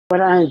What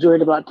I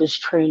enjoyed about this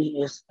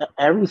training is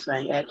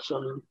everything,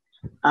 actually.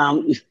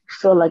 You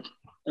feel like,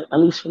 at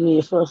least for me,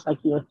 it feels like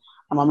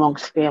I'm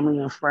amongst family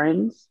and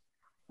friends.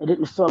 It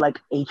didn't feel like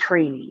a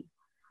training.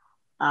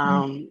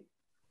 Mm.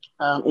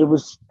 Um, it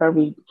was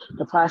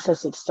the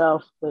process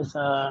itself was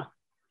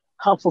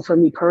helpful for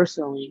me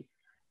personally,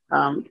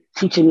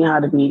 teaching me how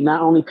to be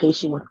not only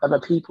patient with other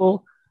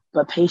people,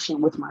 but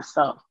patient with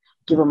myself,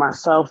 giving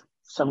myself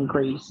some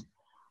grace.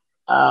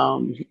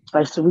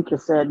 Like Sarika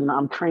said,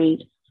 I'm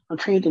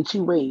trained in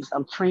two ways.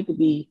 I'm trained to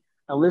be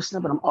a listener,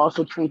 but I'm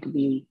also trained to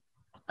be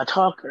a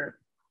talker.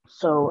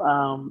 So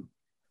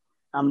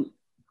I'm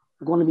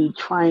going to be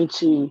trying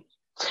to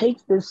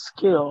take this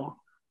skill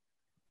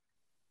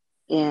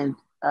and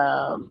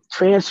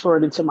transfer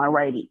it into my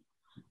writing.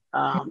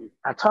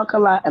 I talk a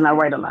lot and I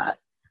write a lot.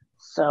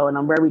 So, and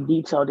I'm very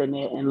detailed in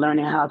it, and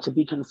learning how to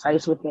be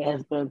concise with it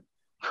has been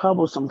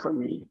troublesome for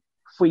me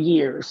for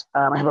years.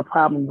 I have a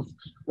problem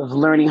with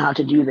learning how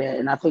to do that.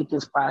 And I think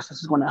this process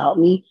is going to help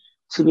me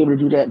to be able to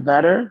do that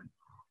better.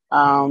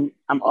 I'm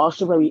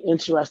also very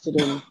interested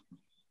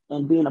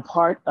in being a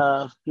part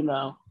of,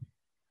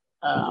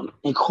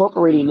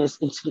 incorporating this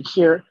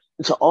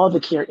into all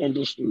the care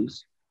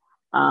industries.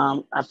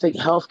 I think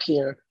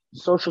healthcare,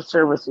 social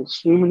services,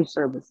 human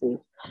services,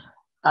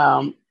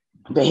 um,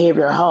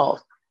 behavioral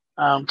health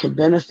can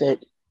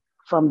benefit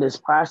from this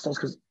process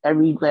because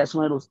every last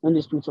one of those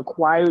industries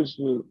requires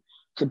you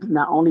to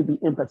not only be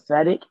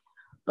empathetic,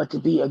 but to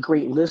be a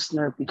great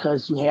listener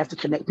because you have to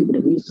connect people to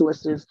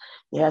resources.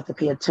 You have to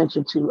pay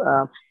attention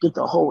to get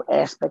the whole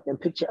aspect and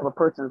picture of a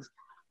person's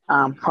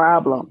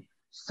problem.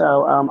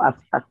 So I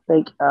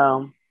think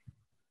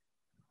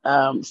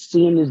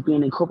seeing this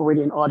being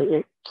incorporated in all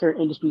the care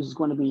industries is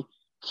going to be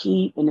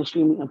key and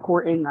extremely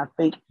important. And I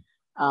think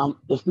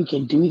if we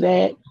can do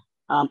that,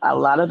 a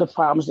lot of the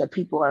problems that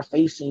people are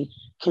facing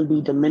can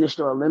be diminished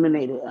or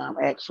eliminated.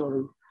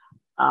 Actually,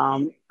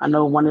 I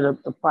know one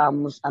of the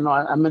problems. I know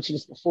I mentioned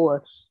this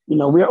before.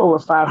 We're over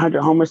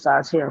 500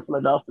 homicides here in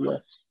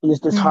Philadelphia, and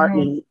it's Mhm.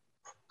 disheartening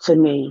to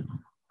me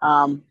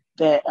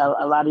that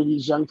a lot of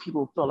these young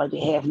people feel like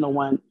they have no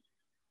one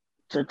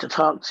to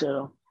talk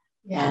to,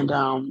 Yeah. and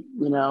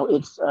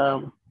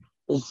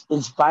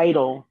it's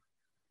vital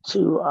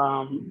to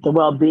the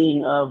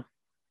well-being of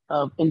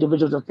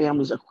individuals and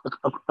families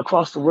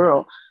across the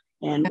world.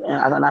 And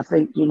I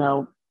think,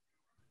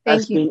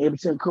 us Thank you. being able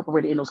to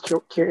incorporate it in those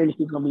care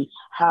industries is going to be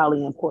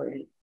highly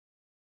important.